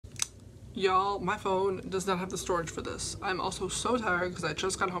Y'all, my phone does not have the storage for this. I'm also so tired because I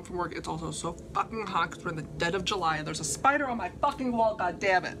just got home from work. It's also so fucking hot because we're in the dead of July and there's a spider on my fucking wall, god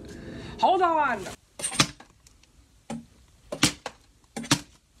damn it. Hold on!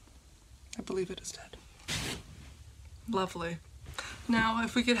 I believe it is dead. Lovely. Now,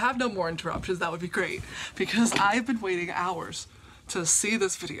 if we could have no more interruptions, that would be great, because I've been waiting hours to see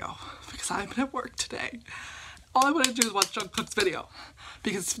this video because I've been at work today. All I want to do is watch Jung Kook's video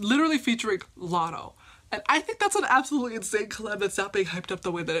because it's literally featuring Lotto. And I think that's an absolutely insane collab that's not being hyped up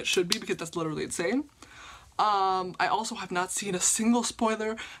the way that it should be, because that's literally insane. I also have not seen a single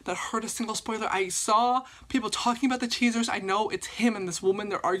spoiler that heard a single spoiler. I saw people talking about the teasers. I know it's him and this woman.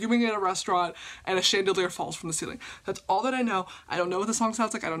 They're arguing in a restaurant and a chandelier falls from the ceiling. That's all that I know. I don't know what the song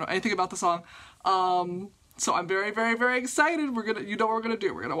sounds like. I don't know anything about the song. So I'm very, very, very excited. You know what we're gonna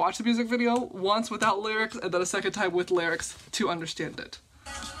do. We're gonna watch the music video once without lyrics and then a second time with lyrics to understand it.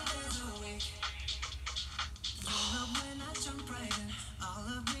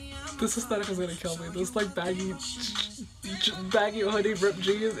 This aesthetic is gonna kill me. This like baggy hoodie, ripped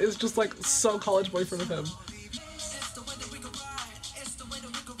jeans is just like so college boyfriend of him.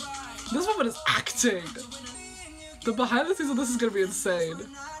 This woman is acting. The behind the scenes of this is gonna be insane.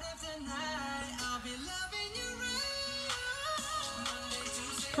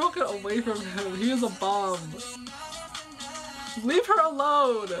 Girl, get away from him. He is a bomb. Leave her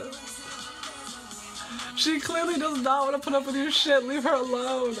alone. She clearly does not want to put up with your shit. Leave her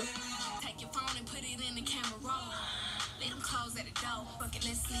alone.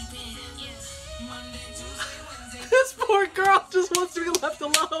 This poor girl just wants to be left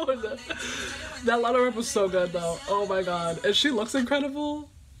alone. That Lotto rap was so good though. Oh my god. And she looks incredible.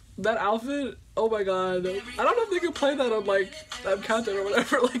 That outfit, oh my god. I don't know if they could play that on like Countdown or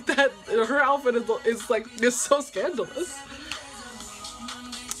whatever like that. Her outfit is so scandalous.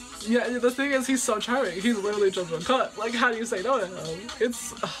 Yeah, the thing is he's so charming. He's literally just a cut. Like, how do you say no to him?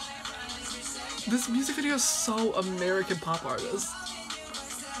 It's this music video is so American pop artist.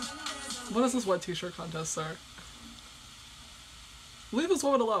 What is this wet t-shirt contest, sir? Leave this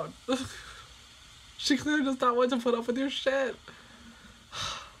woman alone. She clearly does not want to put up with your shit.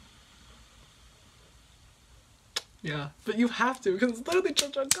 Yeah, but you have to, because it's literally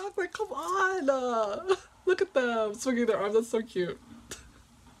Jung Kook. Like, come on! Look at them swinging their arms. That's so cute.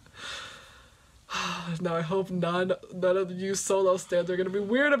 Now I hope none of you solo stands are gonna be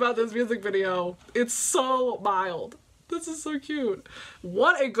weird about this music video. It's so mild. This is so cute.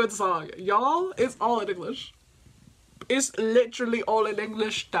 What a good song, y'all! It's all in English. It's literally all in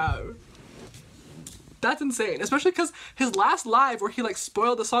English though. That's insane, especially because his last live where he like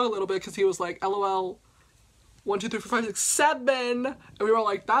spoiled the song a little bit because he was like, LOL. 1, 2, 3, 4, 5, 6, 7, and we were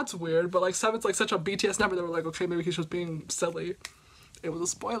like, that's weird, but like 7's like such a BTS number that we're like, okay, maybe he's just being silly. It was a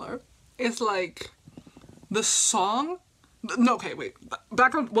spoiler. It's like the song. No, okay, wait.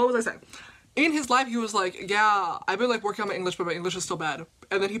 Back on. What was I saying? In his live, he was like, yeah, I've been like working on my English, but my English is still bad.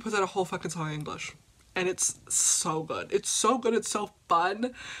 And then he puts out a whole fucking song in English. And it's so good. It's so good. It's so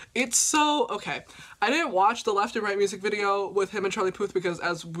fun. It's so... Okay. I didn't watch the Left and Right music video with him and Charlie Puth because,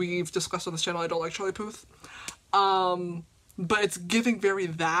 as we've discussed on this channel, I don't like Charlie Puth. But it's giving very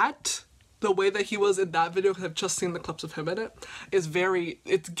that. The way that he was in that video, because I've just seen the clips of him in it, is very...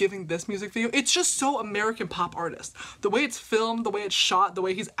 It's giving this music video. It's just so American pop artist. The way it's filmed, the way it's shot, the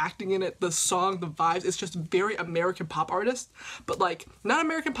way he's acting in it, the song, the vibes, it's just very American pop artist. But like, not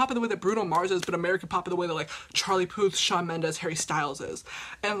American pop in the way that Bruno Mars is, but American pop in the way that like Charlie Puth, Shawn Mendes, Harry Styles is.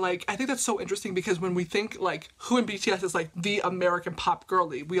 And like, I think that's so interesting because when we think like, who in BTS is like the American pop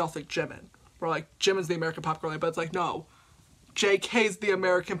girly, we all think Jimin. We're like, Jimin's the American pop girly, but it's like, no. JK's the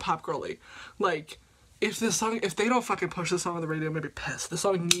American pop girly. Like, if they don't fucking push this song on the radio, I'm gonna be pissed. This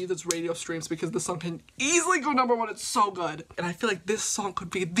song needs its radio streams because this song can easily go #1. It's so good. And I feel like this song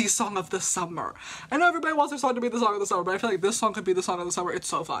could be the song of the summer. I know everybody wants their song to be the song of the summer, but I feel like this song could be the song of the summer. It's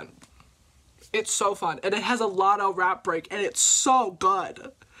so fun. It's so fun. And it has a Lotto rap break, and it's so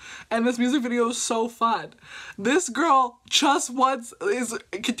good. And this music video is so fun. This girl just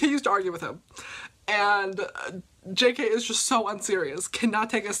continues to argue with him. And JK is just so unserious, cannot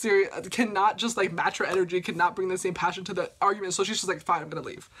take us serious, cannot just like match her energy, cannot bring the same passion to the argument, so she's just like, fine, I'm gonna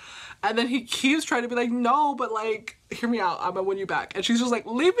leave. And then he keeps trying to be like, no, but like, hear me out, I'm gonna win you back. And she's just like,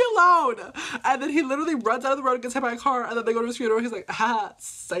 leave me alone! And then he literally runs out of the road and gets hit by a car, and then they go to his funeral, he's like, ha,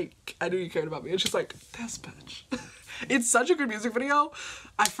 psych, I knew you cared about me. And she's like, this bitch. It's such a good music video.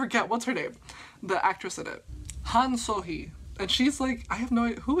 I forget, what's her name? The actress in it. Han So-hee. And she's like, I have no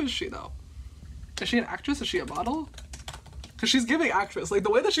idea, who is she though? Is she an actress? Is she a model? Because she's giving actress. Like, the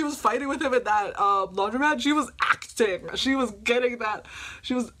way that she was fighting with him in that laundromat, she was acting. She was getting that.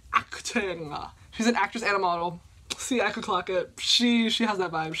 She was acting. acting. She's an actress and a model. See, I could clock it. She has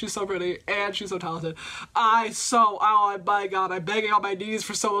that vibe. She's so pretty and she's so talented. Oh my god, I'm begging on my knees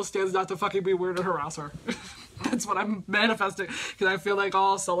for solo stands not to fucking be weird and harass her. That's what I'm manifesting, because I feel like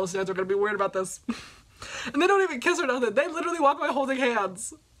all solo stands are gonna be weird about this. And they don't even kiss or nothing. They literally walk by holding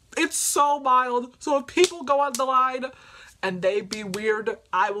hands. It's so mild. So if people go on the line and they be weird,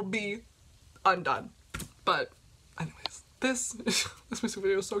 I will be undone. But anyways, this music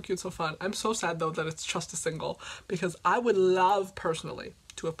video is so cute, so fun. I'm so sad though that it's just a single, because I would love personally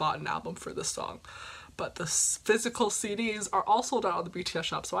to have bought an album for this song. But the physical CDs are all sold out on the BTS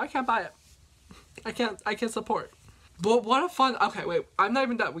shop, so I can't buy it. I can't support. But what a fun, okay, wait, I'm not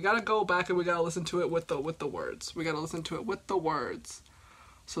even done. We gotta go back and we gotta listen to it with the words. We gotta listen to it with the words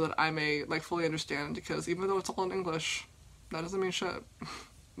so that I may, like, fully understand, because even though it's all in English, that doesn't mean shit.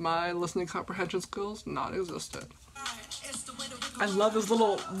 My listening comprehension skills, non-existent. I love this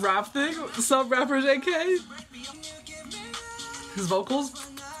little rap thing. Some rapper JK. His vocals.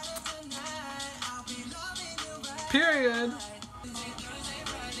 Period.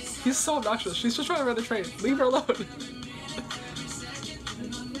 He's so obnoxious. She's just trying to run the train. Leave her alone.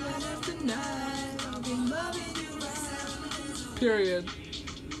 Period.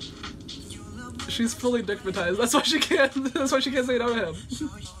 She's fully dickmatized. That's why she can't. That's why she can't say no to him.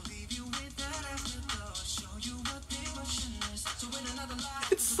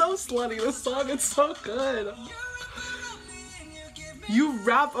 It's so slutty. This song. It's so good. You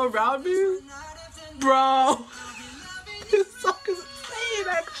rap around me, bro. This song is insane.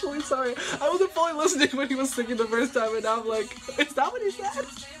 Actually, sorry. I wasn't fully listening when he was singing the first time, and now I'm like, is that what he said?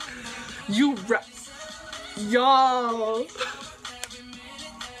 You rap, y'all.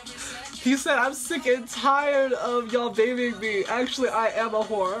 He said, I'm sick and tired of y'all babying me. Actually, I am a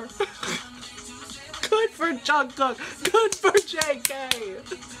whore. Good for Jungkook. Good for JK.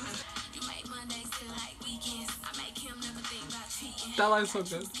 That line's so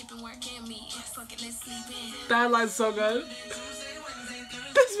good. That line's so good.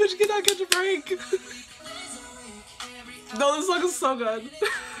 This bitch cannot catch a break. No, this song is so good.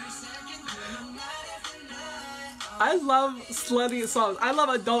 I love slutty songs. I love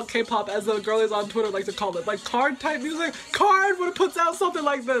adult K-pop, as the girlies on Twitter like to call it. Like card type music. Card would put out something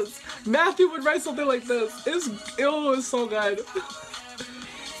like this. Matthew would write something like this. It's so good.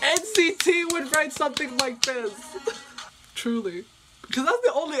 NCT would write something like this. Truly. Because that's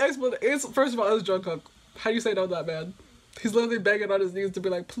the only explanation. First of all, it's Jungkook. How do you say no to that man? He's literally begging on his knees to be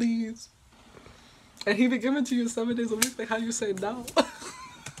like, please. And he be giving to you 7 days a week. Like, how do you say no?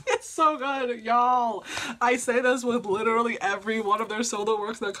 It's so good, y'all. I say this with literally every one of their solo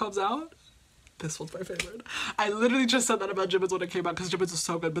works that comes out. This one's my favorite. I literally just said that about Jimin's when it came out, because Jimin's is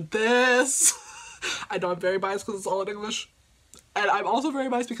so good. But this, I know I'm very biased because it's all in English. And I'm also very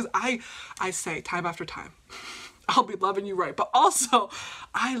biased because I say time after time, I'll be loving you right. But also,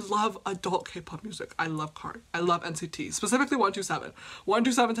 I love adult K-pop music. I love Card. I love NCT. Specifically 127.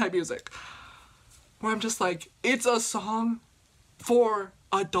 127 type music. Where I'm just like, it's a song for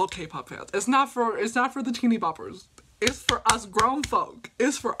adult K-pop fans. It's not for the teeny boppers. It's for us grown folk.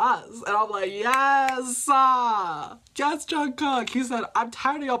 It's for us. And I'm like, yes! Yes, Jungkook! He said, I'm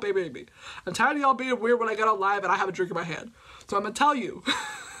tired of y'all babying me. I'm tired of y'all being weird when I get on live and I have a drink in my hand. So I'm gonna tell you,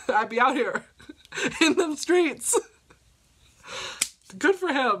 I'd be out here in them streets. Good for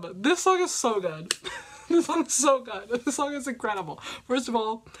him. This song is so good. This song is so good. This song is incredible. First of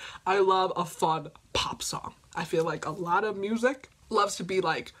all, I love a fun pop song. I feel like a lot of music loves to be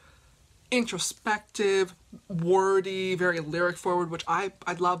like introspective, wordy, very lyric forward, which I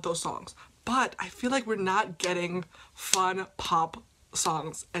love those songs. But I feel like we're not getting fun pop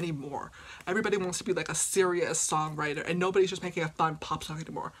songs anymore. Everybody wants to be like a serious songwriter, and nobody's just making a fun pop song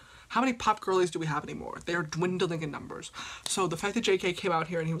anymore. How many pop girlies do we have anymore? They are dwindling in numbers. So the fact that JK came out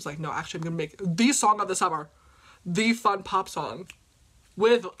here and he was like, no, actually I'm gonna make the song of the summer, the fun pop song,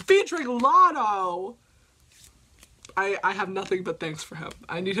 featuring Lotto. I have nothing but thanks for him.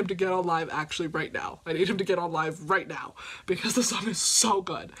 I need him to get on live actually right now. I need him to get on live right now, because the song is so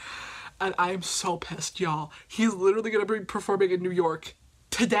good. And I am so pissed, y'all. He's literally gonna be performing in New York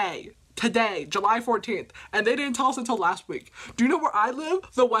today, July 14th. And they didn't tell us until last week. Do you know where I live?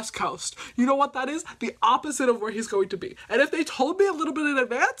 The West Coast. You know what that is? The opposite of where he's going to be. And if they told me a little bit in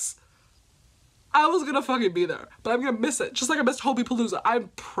advance, I was gonna fucking be there, but I'm gonna miss it. Just like I missed Hobie Palooza. I'm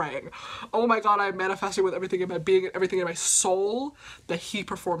praying. Oh my god, I'm manifesting with everything in my being and everything in my soul that he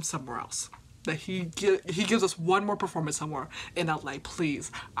performs somewhere else. That he gives us one more performance somewhere in LA,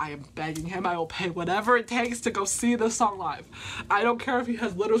 please. I am begging him. I will pay whatever it takes to go see this song live. I don't care if he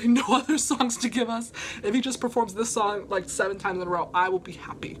has literally no other songs to give us. If he just performs this song like 7 times in a row, I will be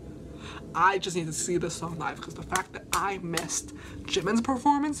happy. I just need to see this song live, because the fact that I missed Jimin's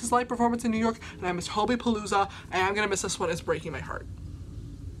performance, his live performance in New York, and I missed Hobie Palooza, and I'm gonna miss this one, is breaking my heart.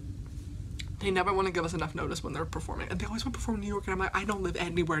 They never want to give us enough notice when they're performing, and they always want to perform in New York, and I'm like, I don't live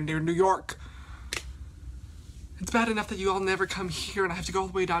anywhere near New York. It's bad enough that you all never come here and I have to go all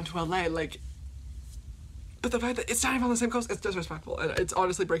the way down to LA, like, but the fact that it's not even on the same coast, it's disrespectful, and it's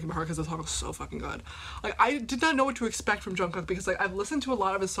honestly breaking my heart because the song is so fucking good. Like, I did not know what to expect from Jungkook, because like I've listened to a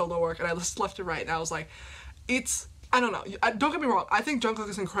lot of his solo work and I listened left and right, and I was like, it's, I don't know, don't get me wrong, I think Jungkook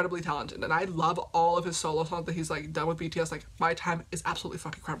is incredibly talented and I love all of his solo songs that he's like done with BTS. Like, My Time is absolutely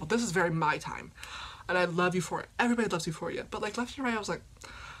fucking incredible. This is very my time, and I love Euphoria. Everybody loves Euphoria, but like left and right I was like,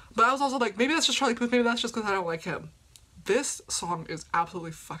 but I was also like, maybe that's just Charlie Puth, maybe that's just because I don't like him. This song is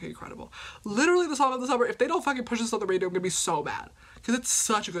absolutely fucking incredible. Literally the song of the summer. If they don't fucking push this on the radio, I'm gonna be so mad. Because it's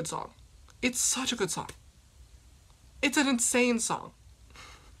such a good song. It's such a good song. It's an insane song.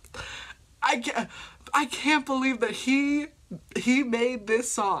 I can't believe that he made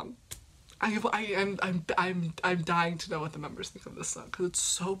this song. I'm dying to know what the members think of this song, because it's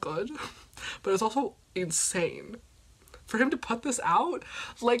so good, but it's also insane. For him to put this out,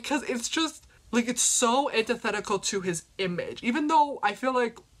 like, because it's just, like, it's so antithetical to his image. Even though I feel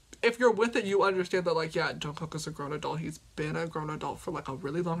like if you're with it, you understand that, like, yeah, Jungkook is a grown adult. He's been a grown adult for, like, a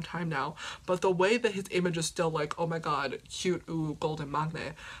really long time now. But the way that his image is still, like, oh my god, cute, ooh, golden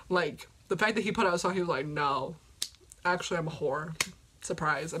magne. Like, the fact that he put out a song, he was like, no, actually, I'm a whore.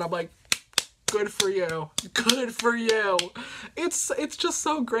 Surprise. And I'm like, good for you. Good for you. It's just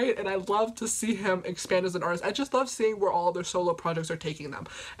so great, and I love to see him expand as an artist. I just love seeing where all of their solo projects are taking them,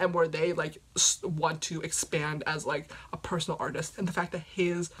 and where they like want to expand as like a personal artist. And the fact that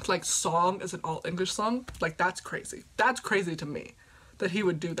his like song is an all English song, like, that's crazy. That's crazy to me that he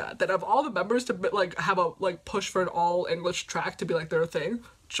would do that. That of all the members to like have a like push for an all English track to be like their thing,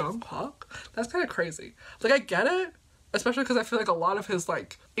 Jungkook, that's kind of crazy. Like, I get it. Especially because I feel like a lot of his,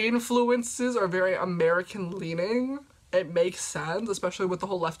 like, influences are very American-leaning. It makes sense, especially with the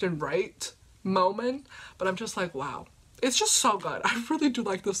whole left and right moment. But I'm just like, wow. It's just so good. I really do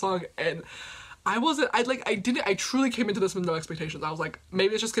like this song, and I truly came into this with no expectations. I was like,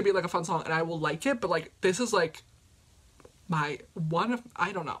 maybe it's just gonna be, like, a fun song, and I will like it, but, like, this is, like, I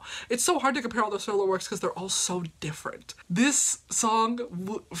don't know. It's so hard to compare all the solo works because they're all so different. This song,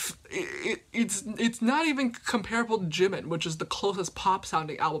 it's not even comparable to Jimin, which is the closest pop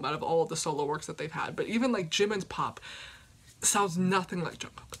sounding album out of all of the solo works that they've had. But even like Jimin's pop sounds nothing like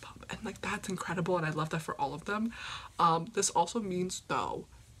Jungkook's pop, and like that's incredible, and I love that for all of them. This also means though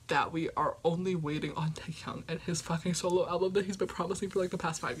that we are only waiting on Taehyung and his fucking solo album that he's been promising for like the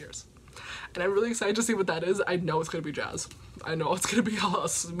past 5 years. And I'm really excited to see what that is. I know it's gonna be jazz. I know it's gonna be a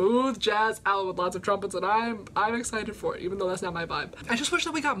smooth jazz album with lots of trumpets, and I'm excited for it, even though that's not my vibe. I just wish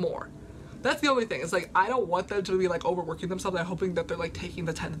that we got more. That's the only thing. It's like, I don't want them to be like overworking themselves. I'm hoping that they're like taking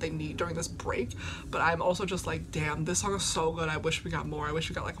the time that they need during this break. But I'm also just like, damn, this song is so good. I wish we got more. I wish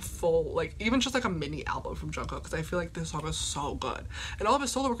we got like a full, like, even just like a mini album from Jungkook, because I feel like this song is so good. And all of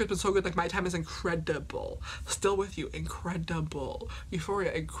his solo work has been so good. Like, My Time is incredible. Still With You, incredible.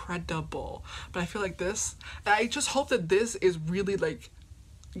 Euphoria, incredible. But I feel like this, and I just hope that this is really like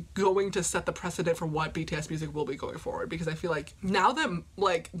going to set the precedent for what BTS music will be going forward, because I feel like now that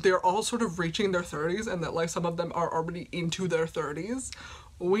like they're all sort of reaching their 30s, and that like some of them are already into their 30s,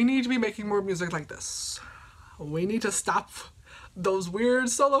 we need to be making more music like this. We need to stop those weird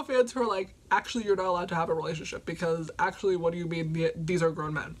solo fans who are like, actually you're not allowed to have a relationship, because actually what do you mean these are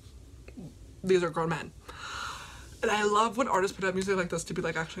grown men? These are grown men. And I love when artists put out music like this to be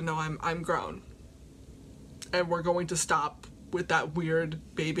like, actually no, I'm grown, and we're going to stop with that weird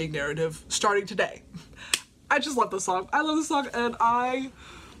babying narrative starting today. I just love this song. I love this song, and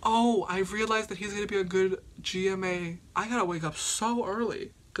I've realized that he's gonna be a good GMA. I gotta wake up so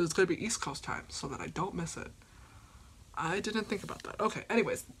early because it's gonna be East Coast time so that I don't miss it. I didn't think about that. Okay,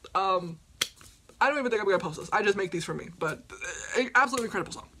 anyways, I don't even think I'm gonna post this. I just make these for me, but absolutely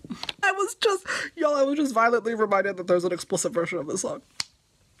incredible song. I was just violently reminded that there's an explicit version of this song.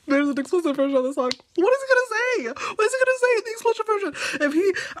 There's an explicit version of the song. What is he gonna say? What is he gonna say in the explicit version?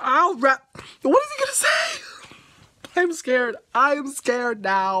 I'll rap. What is he gonna say? I'm scared. I'm scared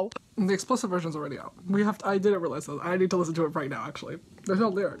now. The explicit version's already out. I didn't realize that. I need to listen to it right now, actually. There's no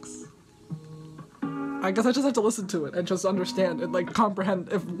lyrics. I guess I just have to listen to it and just understand and like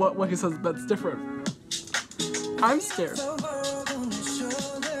comprehend what he says that's different. I'm scared.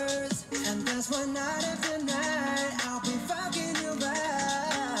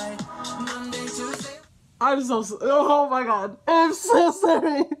 Oh my god. I'm so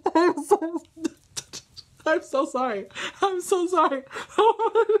sorry. I'm so sorry. I'm so sorry.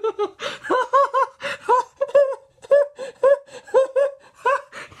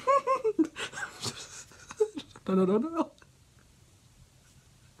 no.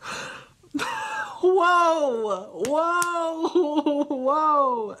 Whoa! Whoa!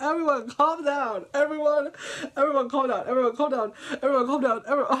 Whoa! Everyone calm down! Everyone calm down! Everyone calm down! Everyone calm down!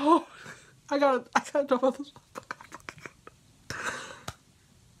 Oh, I gotta drop off this.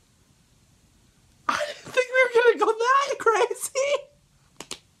 I didn't think we were gonna go that crazy!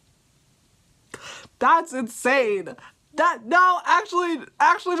 That's insane!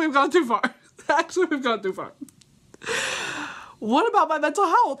 Actually we've gone too far. Actually we've gone too far. What about my mental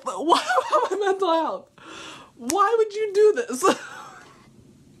health? What about my mental health? Why would you do this?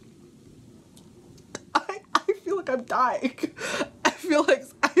 I feel like I'm dying. I feel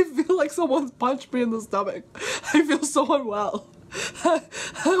like someone's punched me in the stomach. I feel so unwell.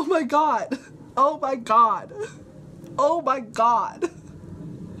 Oh my god. Oh my god. Oh my god.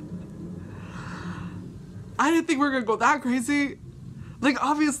 I didn't think we were gonna go that crazy. Like,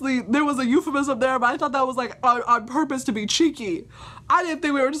 obviously, there was a euphemism there, but I thought that was, like, on purpose to be cheeky. I didn't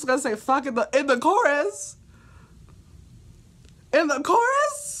think we were just gonna say fuck in the chorus. In the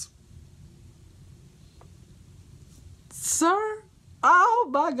chorus? Sir? Oh,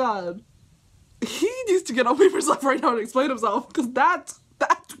 my God. He needs to get on Weaver's Left right now and explain himself, because that's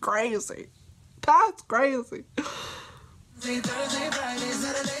crazy. That's crazy. Thursday, Friday,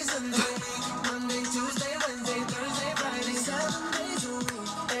 Saturday, Sunday, Monday, Tuesday, Wednesday, Thursday, Friday, 7 days a week.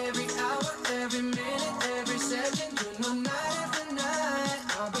 Every hour, every minute, every second, you know, night after night,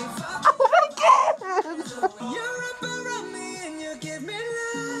 I'll be fucking. Oh my god! You're up around me and you give me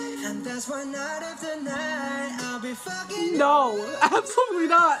life, and that's why night after night, I'll be fucking. No, absolutely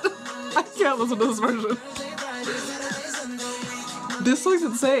not. I can't listen to this version. This song's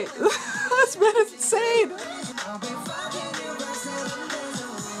insane. This man is insane.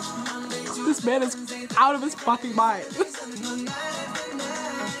 This man is out of his fucking mind.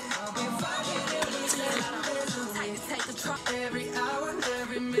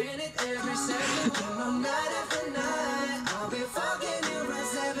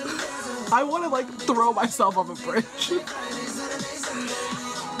 I want to like throw myself off a bridge.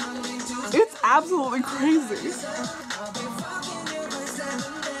 It's absolutely crazy.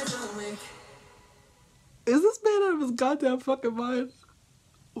 Is this man out of his goddamn fucking mind?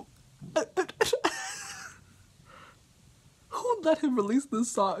 Who let him release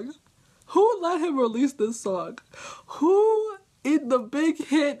this song? Who let him release this song? Who in the big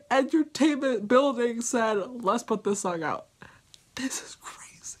hit entertainment building said, let's put this song out? This is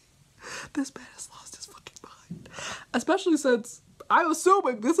crazy. This man has lost his fucking mind. Especially since I'm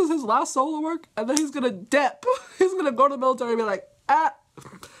assuming this is his last solo work and then he's gonna dip. He's gonna go to the military and be like,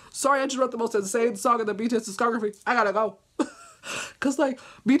 sorry, I just wrote the most insane song in the BTS discography. I gotta go. Because, like,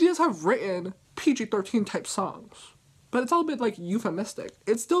 BTS have written PG-13 type songs. But it's all been, like, euphemistic.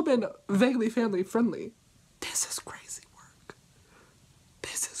 It's still been vaguely family friendly. This is crazy work.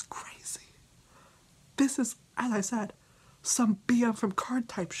 This is crazy. This is, as I said, some BM from Card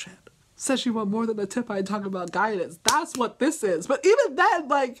type shit. Says she want more than the tip I talk about guidance. That's what this is. But even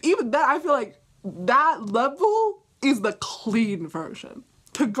then, I feel like that level is the clean version.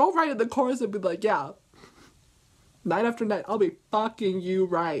 To go right in the chorus and be like, yeah, night after night, I'll be fucking you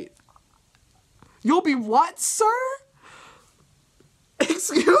right. You'll be what, sir?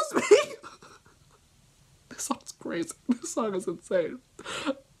 Excuse me? This song's crazy. This song is insane.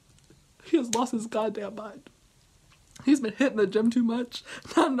 He has lost his goddamn mind. He's been hitting the gym too much.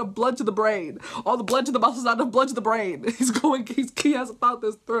 Not enough blood to the brain. All the blood to the muscles, not enough blood to the brain. He hasn't thought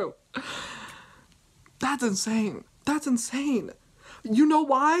this through. That's insane. That's insane. You know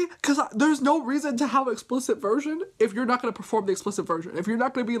why? Because there's no reason to have an explicit version if you're not going to perform the explicit version. If you're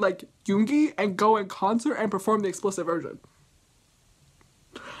not going to be like Jungi and go in concert and perform the explicit version.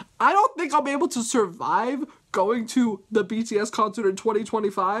 I don't think I'll be able to survive going to the BTS concert in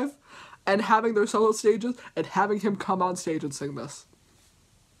 2025 and having their solo stages and having him come on stage and sing this.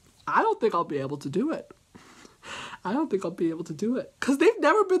 I don't think I'll be able to do it. I don't think I'll be able to do it. Because they've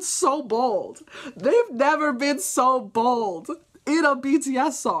never been so bold. They've never been so bold in a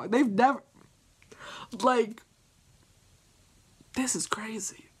BTS song. They've never... Like... This is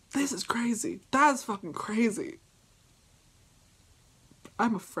crazy. This is crazy. That's fucking crazy.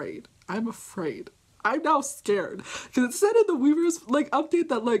 I'm afraid. I'm afraid. I'm now scared. Because it said in the Weavers, like, update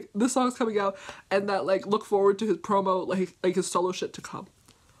that, like, this song's coming out and that, like, look forward to his promo, like his solo shit to come.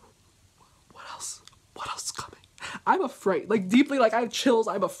 What else? What else is coming? I'm afraid. Like, deeply, like, I have chills.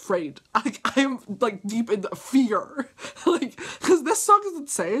 I'm afraid. I'm, like, deep in fear. Like, because this song is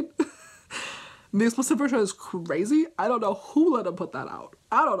insane. The explicit version is crazy. I don't know who let him put that out.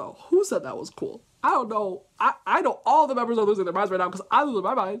 I don't know who said that was cool. I don't know. I know all the members are losing their minds right now because I'm losing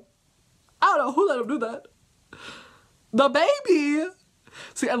my mind. I don't know who let him do that. The baby!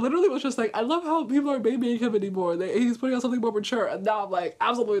 See, I literally was just like, I love how people aren't babying him anymore. He's putting out something more mature, and now I'm like,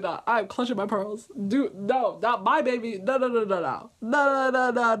 absolutely not. I'm clutching my pearls. Dude, no, not my baby. No, no, no, no, no. No,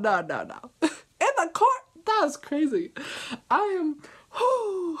 no, no, no, no, no, no. In the court? That is crazy. I am,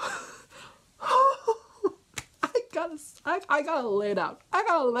 I gotta lay down. I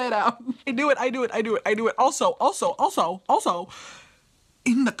gotta lay down. I do it. Also,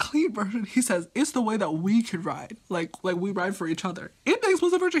 in the clean version, he says, it's the way that we can ride. Like we ride for each other. In the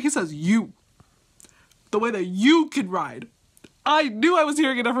explicit version, he says, you. The way that you can ride. I knew I was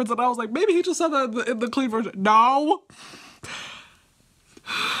hearing a difference, and I was like, maybe he just said that in the clean version. No.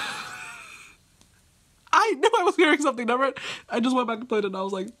 I knew I was hearing something different. I just went back and played it, and I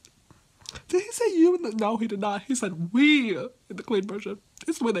was like, did he say you in the... No, he did not. He said we in the clean version.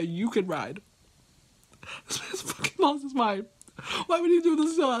 It's the way that you can ride. This man's fucking lost his mind. Why would he do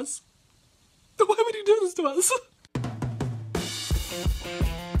this to us? Why would he do this to us?